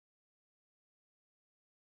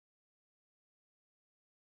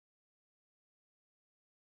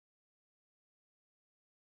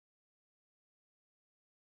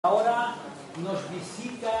Ahora nos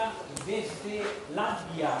visita desde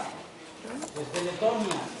Latvia, desde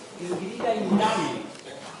Letonia, Ingrida Indane.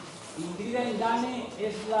 Ingrida Indane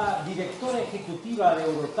es la directora ejecutiva de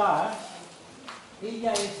Eurotar.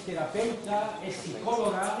 Ella es terapeuta, es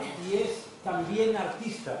psicóloga y es también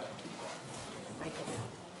artista.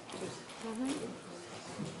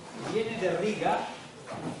 Viene de Riga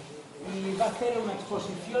y va a hacer una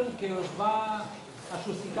exposición que os va a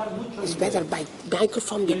suscitar mucho. It's better by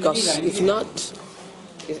microphone because if not,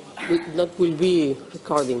 will be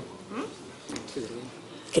recording.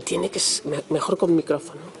 Que tiene que ser mejor con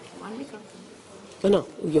micrófono. No,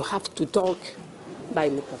 you have to talk by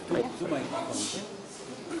microphone.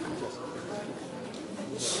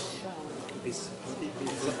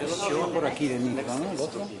 Por aquí de micro, ¿no? ¿El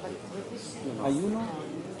otro? ¿Hay uno?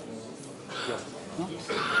 ¿No?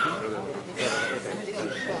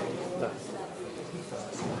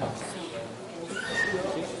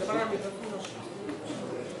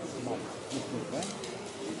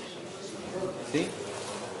 ¿Sí?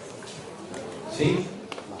 ¿Sí?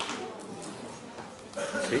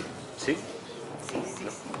 ¿Sí? ¿Sí?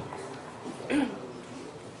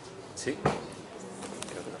 ¿Sí?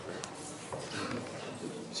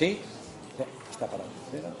 ¿Sí? Está parado.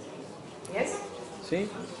 Yes? ¿Sí?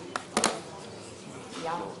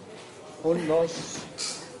 Yeah. 1, 2.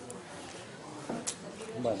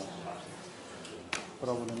 Bueno.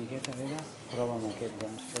 Proba una miqueta, vinga. Proba amb aquest,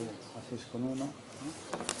 doncs, que ho facis con uno.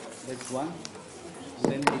 That's one.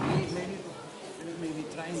 Then maybe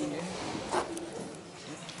try again.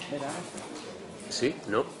 Verás. ¿Sí?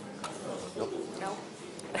 ¿No? No.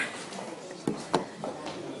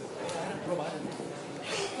 Probar.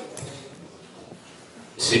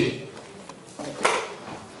 ¿Sí?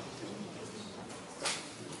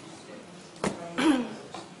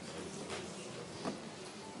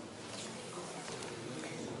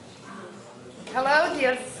 Hello,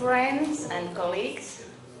 dear friends and colleagues.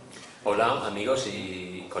 Hola, amigos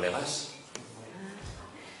y colegas.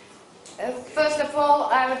 First of all,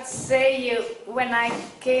 I would say when I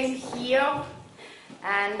came here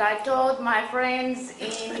and I told my friends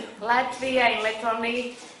in Latvia, in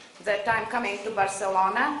Letonia, that I'm coming to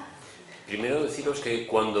Barcelona. Primero deciros que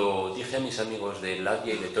cuando dije a mis amigos de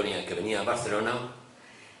Latvia y Letonia que venía a Barcelona,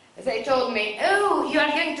 They told me, oh, you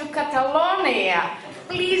are going to Catalonia.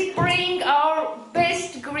 Please bring our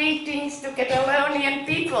best greetings to Catalonian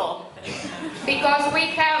people. Because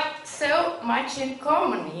we have so much in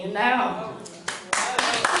common, you know.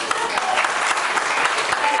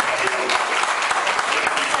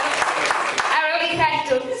 I really had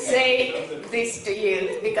to say this to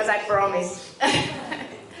you, because I promised.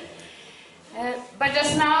 But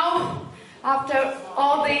just now, after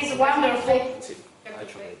all these wonderful...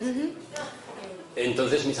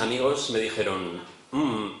 Entonces mis amigos me dijeron,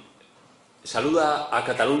 saluda a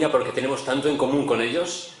Cataluña porque tenemos tanto en común con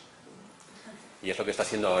ellos. Y es lo que está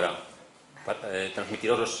haciendo ahora,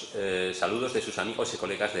 transmitiros los saludos de sus amigos y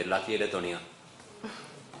colegas de Latvia y Letonia.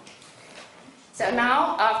 So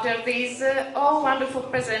now, after these all wonderful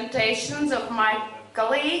presentations of my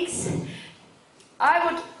colleagues, I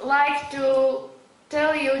would like to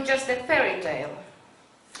tell you just a fairy tale.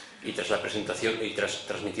 Y tras la presentación y tras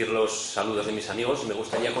transmitir los saludos de mis amigos, me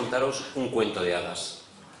gustaría contaros un cuento de hadas.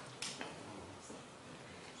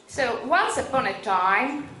 So, once upon a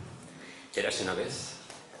time, Érase una vez,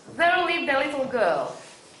 there lived a little girl.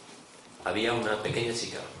 había una pequeña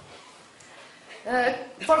chica.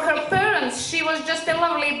 For her parents, she was just a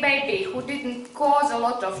lovely baby who didn't cause a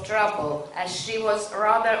lot of trouble, as she was a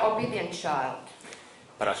rather obedient child.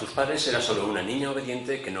 Para sus padres era solo una niña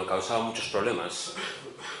obediente que no causaba muchos problemas.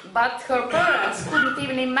 But her parents couldn't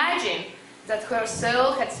even imagine that her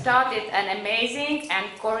soul had started an amazing and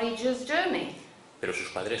courageous journey. Pero sus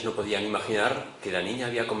padres no podían imaginar que la niña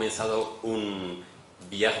había comenzado un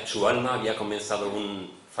viaje, su alma había comenzado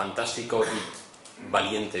un fantástico y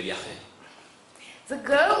valiente viaje. The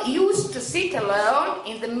girl used to sit alone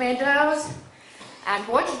in the meadows and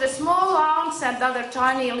watch the small ants and other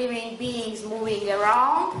tiny living beings moving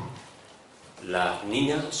around. La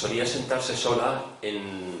niña solía sentarse sola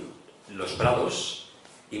en los prados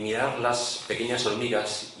y mirar las pequeñas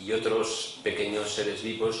hormigas y otros pequeños seres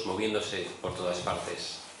vivos moviéndose por todas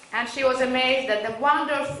partes. And she was amazed at the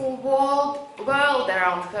wonderful world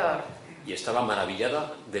around her. Y estaba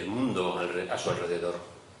maravillada del mundo a su alrededor.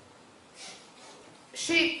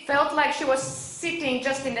 She felt like she was sitting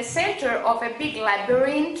just in the center of a big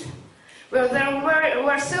labyrinth where there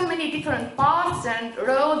were so many different paths and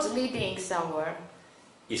roads leading somewhere.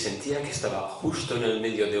 Y sentía que estaba justo en el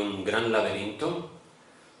medio de un gran laberinto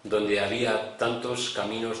donde había tantos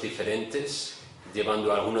caminos diferentes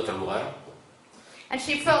llevando a algún otro lugar. And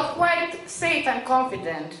she felt quite safe and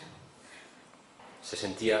confident. Se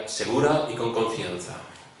sentía segura y con confianza.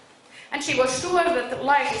 And she was sure that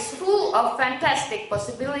life is full of fantastic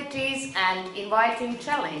possibilities and inviting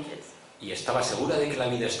challenges. Y estaba segura de que la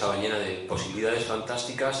vida estaba llena de posibilidades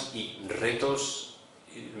fantásticas y retos.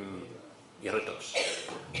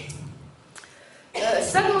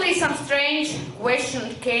 Suddenly some strange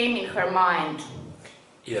question came in her mind.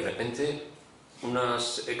 Y de repente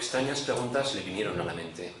unas extrañas preguntas le vinieron a la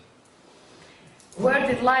mente. Where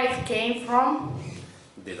did life came from?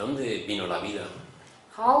 ¿De dónde vino la vida?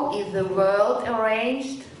 How is the world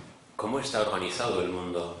arranged? ¿Cómo está organizado el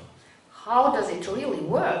mundo? How does it really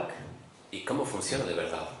work? ¿Y cómo funciona de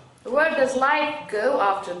verdad? Where does life go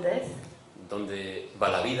after death? ¿Dónde va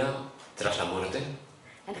la vida tras la muerte?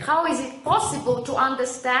 And how is it possible to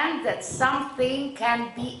understand that something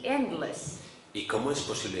can be endless? ¿Y cómo es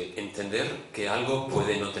posible entender que algo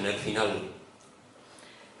puede no tener final?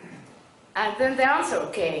 And then the answer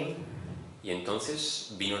came. Y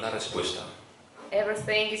entonces vino la respuesta.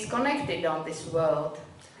 Everything is connected on this world.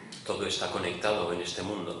 Todo está conectado en este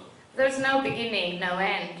mundo. There's no beginning, no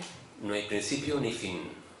end. No hay principio ni fin.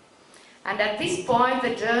 And at this point,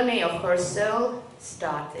 the journey of her soul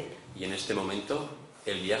started. Y en este momento,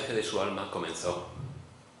 el viaje de su alma comenzó.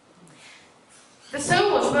 The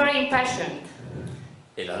soul was very impassioned.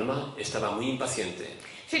 El alma estaba muy impaciente.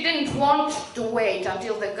 She didn't want to wait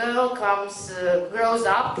until the girl grows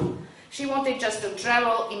up. She wanted just to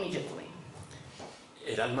travel immediately.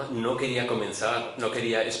 El alma no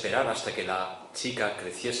quería esperar hasta que la chica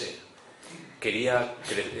creciese. Quería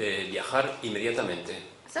viajar inmediatamente.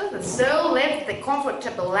 So the soul left the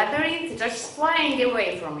comfortable labyrinth, just flying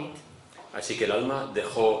away from it. Así que el alma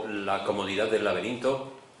dejó la comodidad del laberinto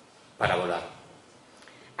para volar.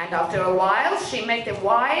 And after a while, she met a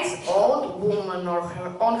wise old woman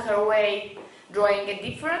on her way, drawing a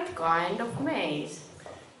different kind of maze.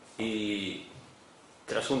 Y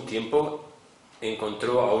tras un tiempo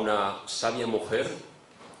encontró a una sabia mujer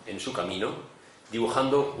en su camino,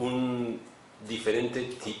 dibujando un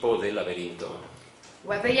diferente tipo de laberinto.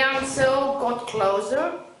 When the young soul got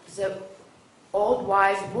closer, the old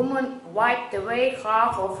wise woman wiped away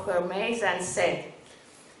half of her maze and said,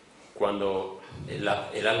 Cuando el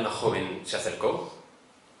alma joven se acercó,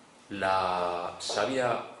 la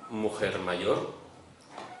sabia mujer mayor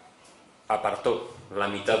apartó la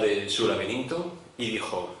mitad de su laberinto y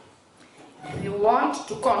dijo: if you want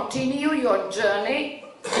to continue your journey,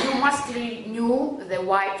 you must renew the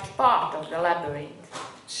wiped part of the labyrinth.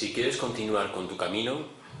 Si quieres continuar con tu camino,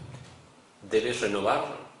 debes renovar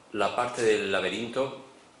la parte del laberinto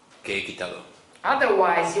que he quitado.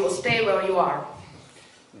 Otherwise, you will stay where you are.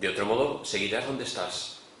 De otro modo, seguirás donde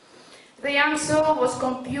estás. The young soul was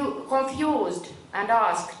confused and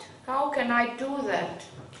asked, how can I do that?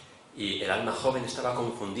 Y el alma joven estaba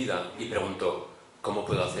confundida y preguntó: ¿cómo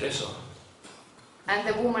puedo hacer eso? And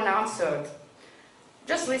the woman answered,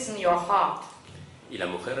 just listen to your heart. Y la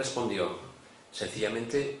mujer respondió: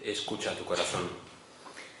 sencillamente escucha tu corazón.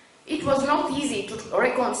 It was not easy to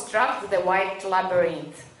reconstruct the white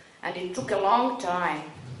labyrinth, and it took a long time.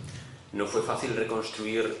 No fue fácil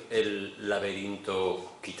reconstruir el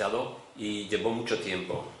laberinto quitado y llevó mucho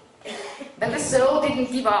tiempo. But the soul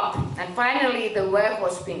didn't give up, and finally the work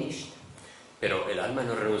was finished. Pero el alma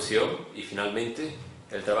no renunció y finalmente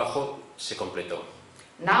el trabajo se completó.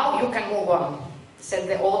 Now you can move on, said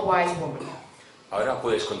the old wise woman. Ahora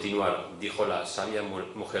puedes continuar, dijo la sabia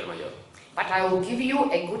mujer mayor. But I will give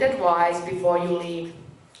you a good advice before you leave.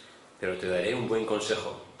 Pero te daré un buen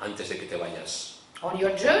consejo antes de que te vayas. On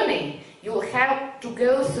your journey, you will have to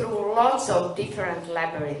go through lots of different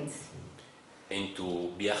labyrinths. En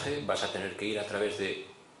tu viaje vas a tener que ir a través de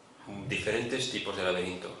diferentes tipos de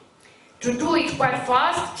laberinto. To do it quite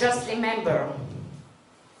fast, just remember,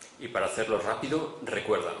 Y para hacerlo rápido,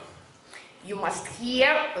 recuerda, you must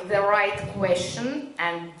hear the right question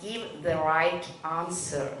and give the right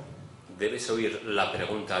answer. debes oír la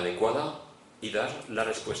pregunta adecuada y dar la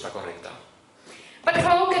respuesta correcta. But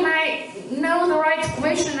how can I know the right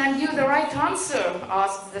question and give the right answer?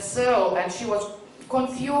 Asked the soul, and she was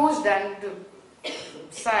confused and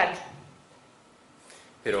sad.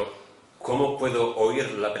 Pero, ¿cómo puedo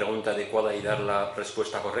oír la pregunta adecuada y dar la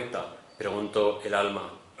respuesta correcta?, preguntó el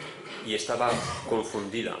alma, y estaba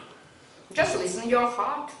confundida. Just listen to your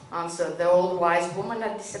heart, answered the old wise woman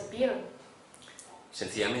and disappeared.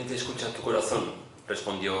 Sencillamente escucha tu corazón,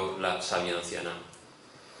 respondió la sabia anciana,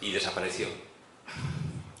 y desapareció.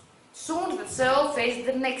 Soon the soul faced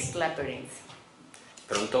the next labyrinth.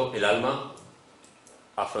 Pronto el alma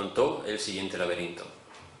afrontó el siguiente laberinto.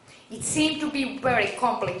 It seemed to be very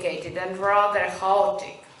complicated and rather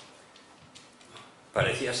chaotic.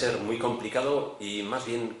 Parecía ser muy complicado y más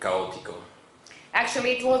bien caótico.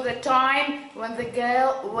 Actually, it was the time when the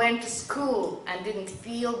girl went to school and didn't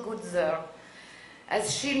feel good there, as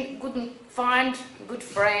she couldn't find good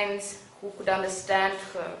friends who could understand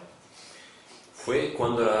her. Fue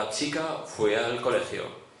cuando la chica fue al colegio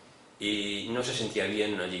y no se sentía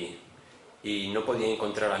bien allí y no podía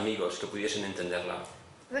encontrar amigos que pudiesen entenderla.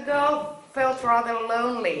 The girl felt rather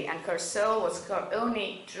lonely and her soul was her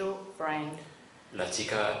only true friend. La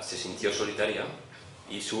chica se sintió solitaria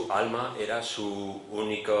y su alma era su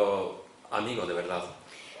único amigo de verdad.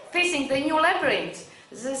 Facing the new labyrinth,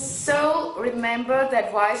 the soul remembered the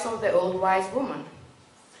advice of the old wise woman.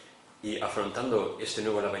 Y afrontando este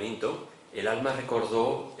nuevo laberinto, el alma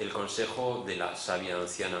recordó el consejo de la sabia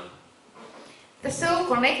anciana. The soul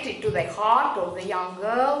connected to the heart of the young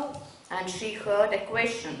girl and she heard a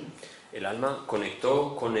question. El alma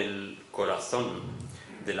conectó con el corazón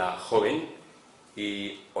de la joven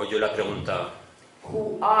y oyó la pregunta: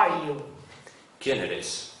 Who are you? ¿quién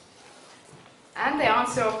eres? And the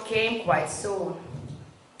answer came quite soon.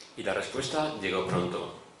 Y la respuesta llegó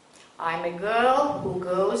pronto. I'm a girl who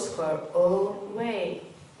goes her own way.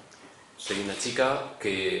 Soy una chica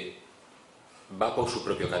que va por su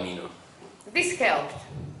propio camino. This helped.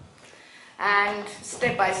 And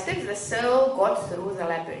step by step the soul got through the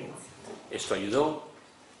labyrinth. Esto ayudó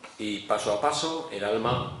y paso a paso el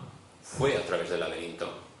alma fue a través del laberinto.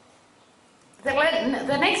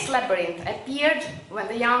 The next labyrinth appeared when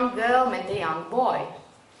the young girl met a young boy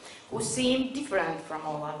who seemed different from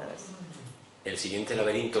all others. El siguiente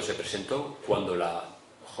laberinto se presentó cuando la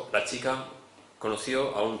chica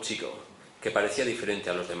conoció a un chico que parecía diferente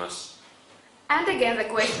a los demás. And again the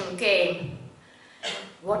question came,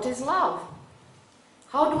 what is love?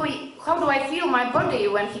 How do I feel my body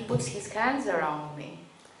when he puts his hands around me?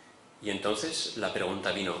 Y entonces la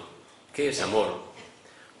pregunta vino: ¿qué es amor?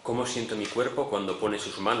 ¿Cómo siento mi cuerpo cuando pone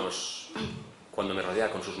sus manos, cuando me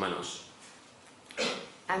rodea con sus manos?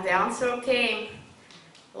 And the answer came,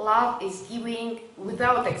 love is giving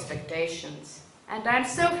without expectations. And I'm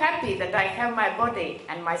so happy that I have my body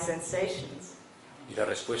and my sensations. Y la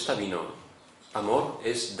respuesta vino: amor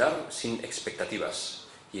es dar sin expectativas.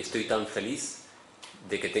 Y estoy tan feliz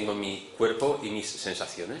de que tengo mi cuerpo y mis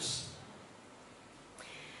sensaciones.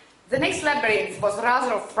 The next labyrinth was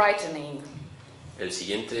rather frightening. El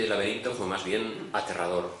siguiente laberinto fue más bien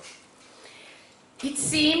aterrador. It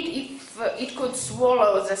seemed it could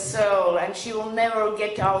swallow the soul and she will never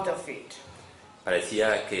get out of it.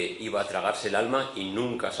 Parecía que iba a tragarse el alma y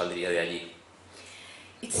nunca saldría de allí.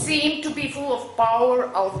 It seemed to be full of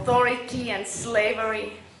power, authority and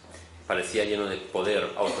slavery. Parecía lleno de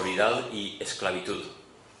poder, autoridad y esclavitud.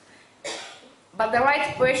 But the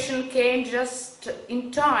right question came just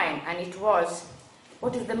in time, and it was,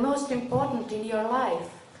 what is the most important in your life?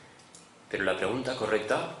 Pero la pregunta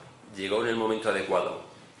correcta llegó en el momento adecuado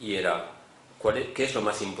y era: ¿qué es lo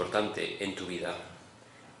más importante en tu vida?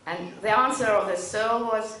 And the answer of the soul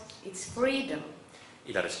was, it's freedom.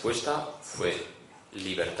 Y la respuesta fue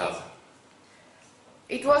libertad.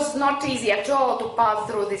 It was not easy at all to pass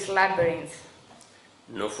through this labyrinth.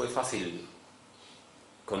 No fue fácil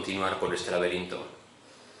continuar por este laberinto.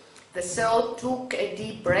 The soul took a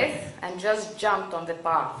deep breath and just jumped on the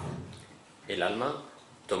path. El alma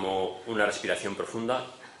tomó una respiración profunda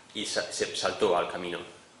y se saltó al camino.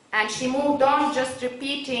 And she moved on just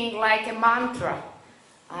repeating like a mantra.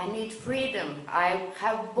 I need freedom. I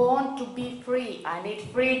have born to be free. I need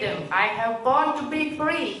freedom. I have born to be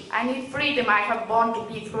free. I need freedom. I have born to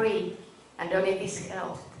be free. And only this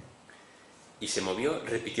helped. Y se movió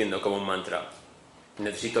repitiendo como un mantra: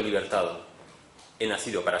 necesito libertad. He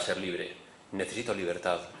nacido para ser libre. Necesito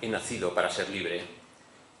libertad. He nacido para ser libre.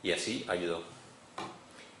 Y así ayudó.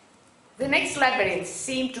 The next labyrinth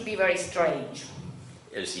seemed to be very strange.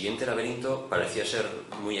 El siguiente laberinto parecía ser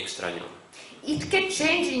muy extraño. It kept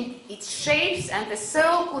changing its shapes and the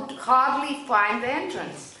soul could hardly find the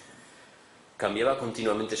entrance. Cambiaba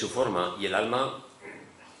continuamente su forma y el alma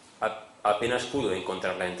apenas pudo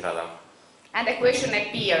encontrar la entrada. And a question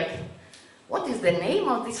appeared. What is the name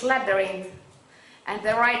of this labyrinth? And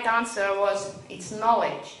the right answer was, it's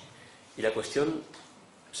knowledge. Y la cuestión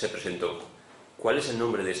se presentó: ¿cuál es el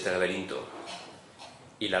nombre de este laberinto?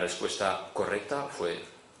 Y la respuesta correcta fue: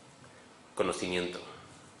 conocimiento.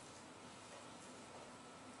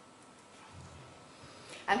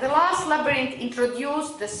 And the last labyrinth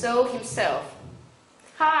introduced the soul himself.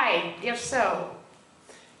 Hi, dear soul.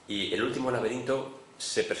 Y el último laberinto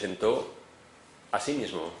se presentó a sí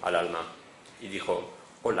mismo, al alma, y dijo: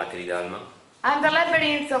 hola, querida alma. I'm the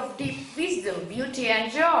labyrinth of deep wisdom, beauty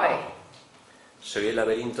and joy. Soy el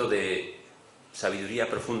laberinto de sabiduría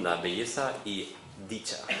profunda, belleza y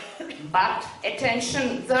dicha. But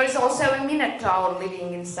attention, there is also a minotaur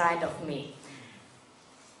living inside of me.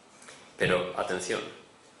 Pero atención,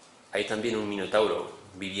 hay también un minotauro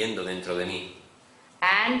viviendo dentro de mí.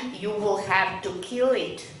 And you will have to kill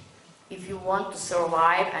it if you want to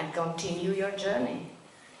survive and continue your journey.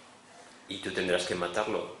 Y tú tendrás que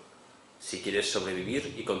matarlo si quieres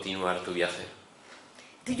sobrevivir y continuar tu viaje.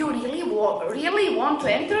 Do you really want to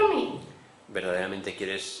enter me? ¿Verdaderamente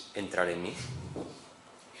quieres entrar en mí?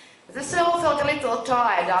 The soul felt a little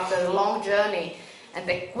tired after the long journey, and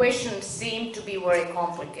the questions seemed to be very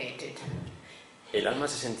complicated. El alma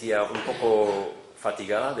se sentía un poco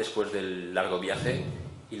fatigada después del largo viaje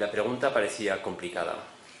y la pregunta parecía complicada.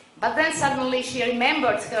 But then suddenly she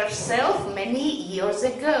remembered herself many years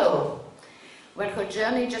ago, when her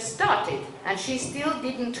journey just started, and she still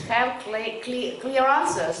didn't have clear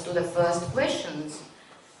answers to the first questions.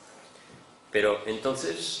 Pero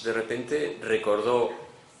entonces, de repente,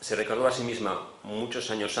 se recordó a sí misma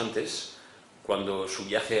muchos años antes, cuando su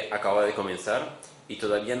viaje acababa de comenzar y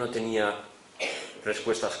todavía no tenía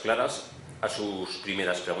respuestas claras a sus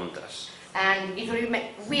primeras preguntas. And if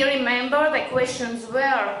we remember, the questions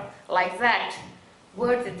were like that.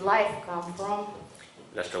 Where did life come from?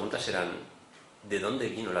 Las preguntas eran: ¿de dónde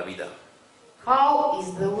vino la vida? How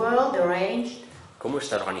is the world arranged? ¿Cómo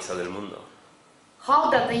está organizado el mundo?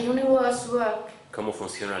 How does the universe work? ¿Cómo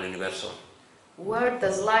funciona el universo? Where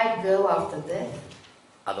does life go after death?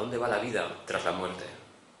 ¿A dónde va la vida tras la muerte?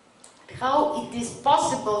 How it is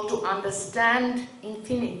possible to understand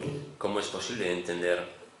infinity? ¿Cómo es posible entender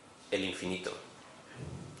el infinito?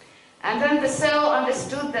 And then the soul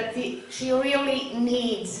understood that she really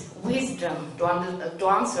needs wisdom to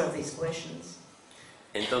answer these questions.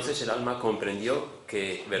 Entonces el alma comprendió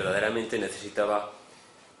que verdaderamente necesitaba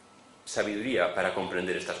sabiduría para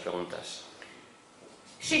comprender estas preguntas.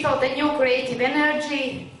 She felt a new creative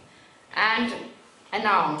energy and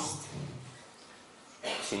announced.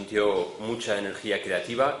 Sintió mucha energía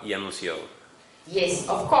creativa y anunció: Yes,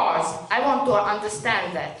 of course, I want to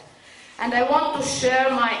understand that. And I want to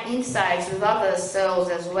share my insights with other souls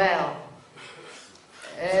as well.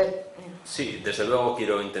 Sí, desde luego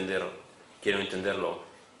quiero entenderlo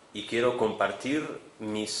y quiero compartir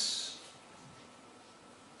mi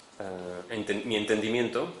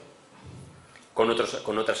entendimiento con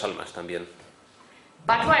otras almas también.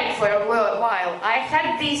 But wait for a while. I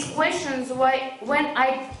had these questions when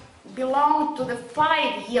I belonged to the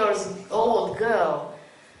 5-year-old girl.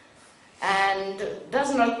 And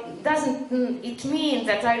doesn't it mean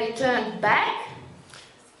that I returned back?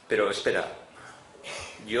 Pero espera,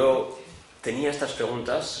 yo tenía estas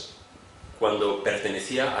preguntas cuando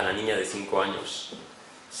pertenecía a la niña de 5 años.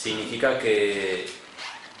 ¿Significa que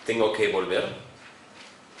tengo que volver?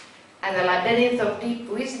 And the labyrinth of deep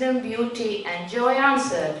wisdom, beauty and joy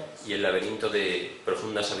answered. Y el laberinto de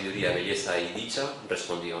profunda sabiduría, belleza y dicha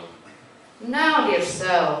respondió: No, dear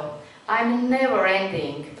soul, I'm a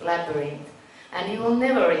never-ending labyrinth, and you will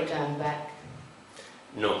never return back.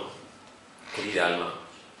 No, querida alma,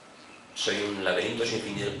 soy un laberinto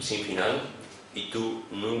sin final y tú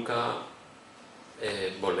nunca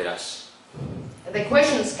volverás. The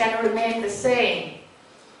questions can remain the same,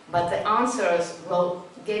 but the answers will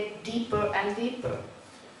get deeper and deeper.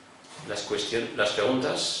 Las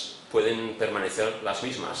preguntas pueden permanecer las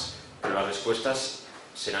mismas, pero las respuestas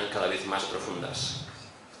serán cada vez más profundas.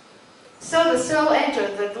 So the soul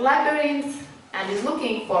entered the labyrinth and is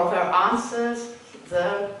looking for her answers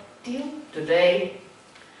there till today.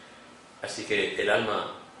 Así que el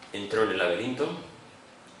alma entró en el laberinto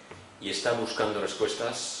y está buscando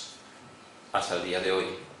respuestas hasta el día de hoy.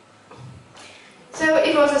 So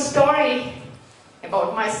it was a story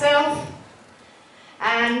about myself,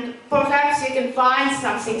 and perhaps you can find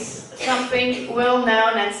something well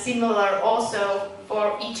known and similar also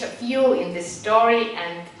for each of you in this story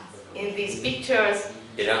and in these pictures.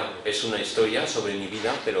 Es una historia sobre mi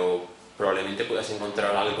vida, pero probablemente puedas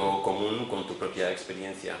encontrar algo común con tu propia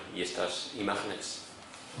experiencia y estas imágenes.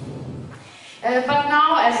 But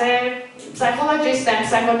now, as a psychologist and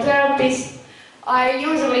psychotherapist, I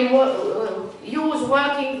usually use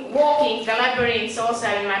walking the labyrinths also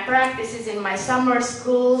in my practices, in my summer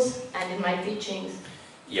schools and in my teachings.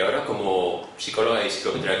 Y ahora, como psicóloga y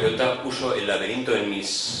psicoterapeuta, uso el laberinto en mi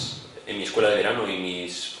escuela de verano y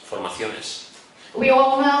mis formaciones. We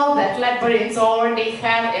all know that labyrinths already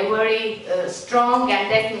have a very strong and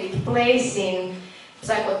definite place in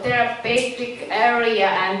psychotherapeutic area,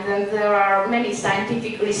 and then there are many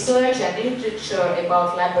scientific research and literature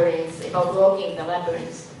about labyrinths, about walking the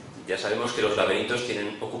labyrinths. Ya sabemos que los laberintos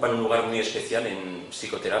ocupan un lugar muy especial en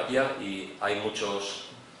psicoterapia y hay muchos...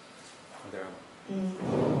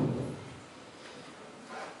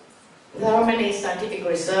 There are many scientific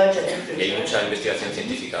research and literature. Y hay mucha investigación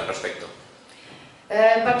científica al respecto.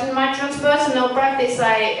 But in my transpersonal practice,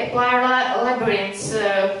 I apply labyrinths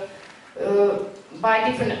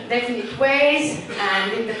by definite ways,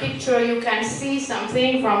 and in the picture you can see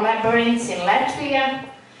something from labyrinths in Latvia.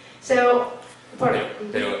 So,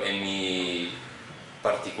 pero en mi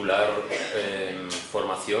particular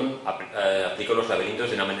formación aplico los laberintos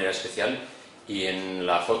de una manera especial, y en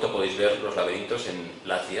la foto podéis ver los laberintos en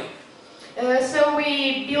Latvia. So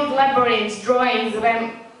we build labyrinths, drawing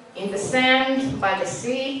them in the sand, by the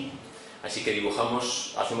sea. Así que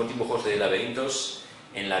hacemos dibujos de laberintos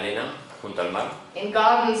en la arena, junto al mar. In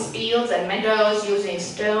gardens, fields and meadows, using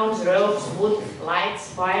stones, ropes, wood,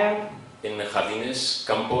 lights, fire. En jardines,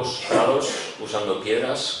 campos, prados, usando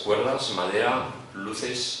piedras, cuerdas, madera,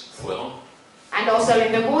 luces, fuego. And also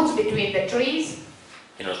in the woods, between the trees.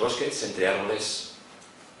 En los bosques, entre árboles.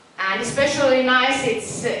 And especially nice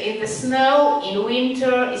it's in the snow, in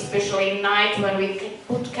winter, especially at night when we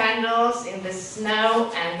put candles in the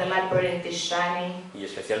snow and the labyrinth is shining. Y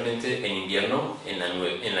especialmente en invierno, en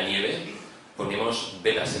la nieve, ponemos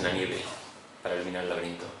velas en la nieve para iluminar el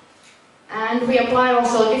laberinto. And we apply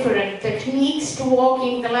also different techniques to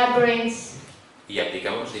walking the labyrinths. Y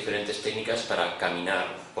aplicamos diferentes técnicas para caminar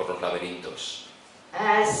por los laberintos.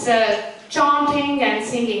 As chanting and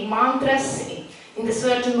singing mantras in a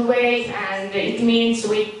certain way, and it means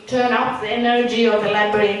we turn up the energy of the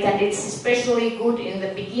labyrinth, and it's especially good in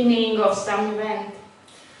the beginning of some event.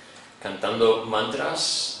 Cantando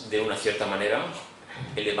mantras de una cierta manera,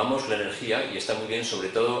 elevamos la energía y está muy bien, sobre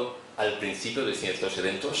todo al principio de ciertos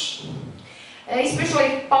eventos.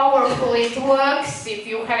 Especially powerful it works if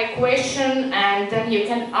you have a question and then you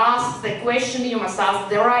can ask the question, you must ask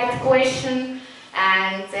the right question,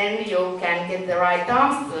 and then you can get the right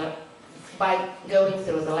answer by going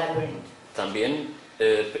through the labyrinth. También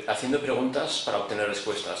haciendo preguntas para obtener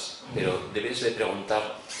respuestas, pero debes de preguntar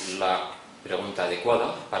la pregunta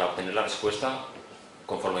adecuada para obtener la respuesta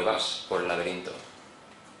conforme vas por el laberinto.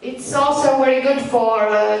 It's also very good for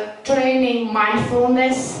training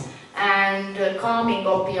mindfulness and calming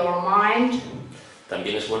of your mind.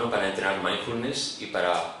 También es bueno para entrenar mindfulness y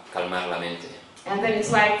para calmar la mente. And then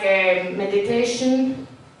it's like a meditation.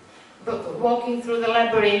 Walking through the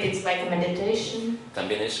labyrinth, it's like a meditation.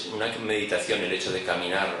 También es una meditación el hecho de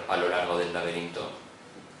caminar a lo largo del laberinto.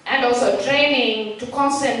 And also training to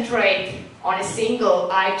concentrate on a single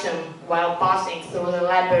item while passing through the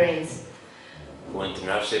labyrinth. O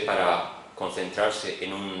entrenarse para concentrarse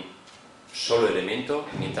en un solo elemento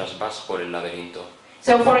mientras vas por el laberinto.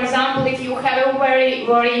 So, for example, if you have a very,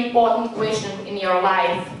 very important question in your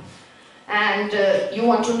life, and you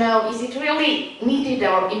want to know, is it really needed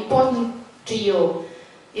or important to you?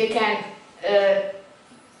 You can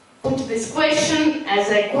put this question as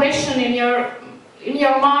a question in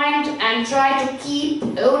your mind and try to keep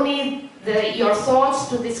only your thoughts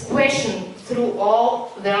to this question through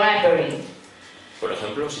all the labyrinth. Por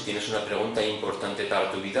ejemplo, si tienes una pregunta importante para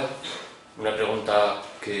tu vida, una pregunta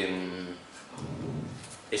que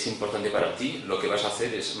es importante para ti, lo que vas a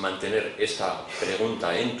hacer es mantener esta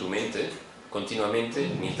pregunta en tu mente continuamente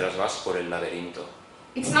mientras vas por el laberinto.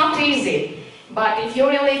 It's not easy, but if you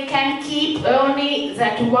really can keep only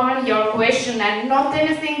that one your question and not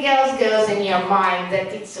anything else goes in your mind,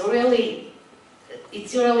 that it's really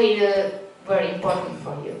very important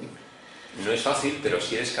for you. No es fácil, pero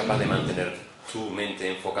si eres capaz de mantener tu mente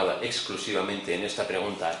enfocada exclusivamente en esta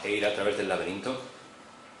pregunta e ir a través del laberinto,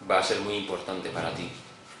 va a ser muy importante para ti.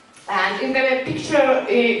 And in the picture,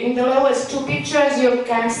 in the lowest two pictures, you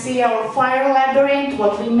can see our fire labyrinth,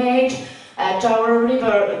 what we made at our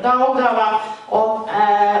river Daugava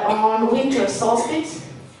on winter solstice.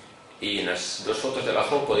 Y en las dos fotos de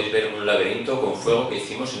abajo podéis ver un laberinto con fuego que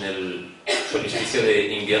hicimos en el solsticio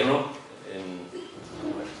de invierno.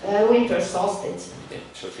 Winter solstice.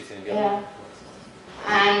 Solsticio de invierno. Yeah.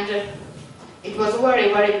 And it was a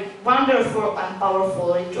very, very wonderful and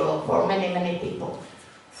powerful ritual for many, many people.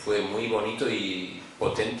 Fue muy bonito y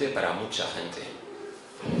potente para mucha gente.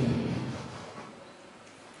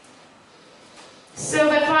 So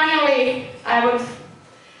that finally I would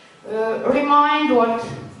remind what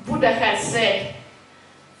Buddha has said.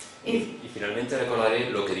 Y finalmente recordaré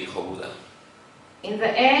lo que dijo Buda. In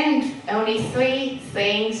the end, only three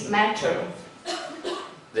things matter.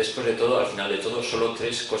 Después de todo, al final de todo, solo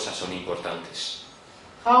tres cosas son importantes.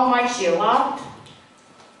 how much you loved,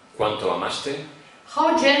 cuánto amaste,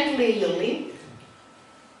 how gently you lived,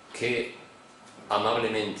 qué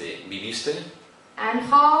amablemente viviste and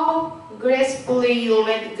how gracefully you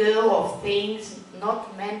let go of things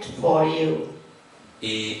not meant for you.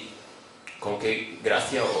 y con qué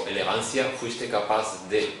gracia o elegancia fuiste capaz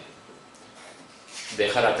de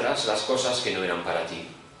dejar atrás las cosas que no eran para ti.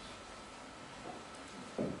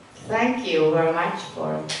 Thank you very much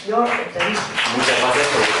for your attention. Muchas gracias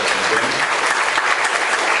por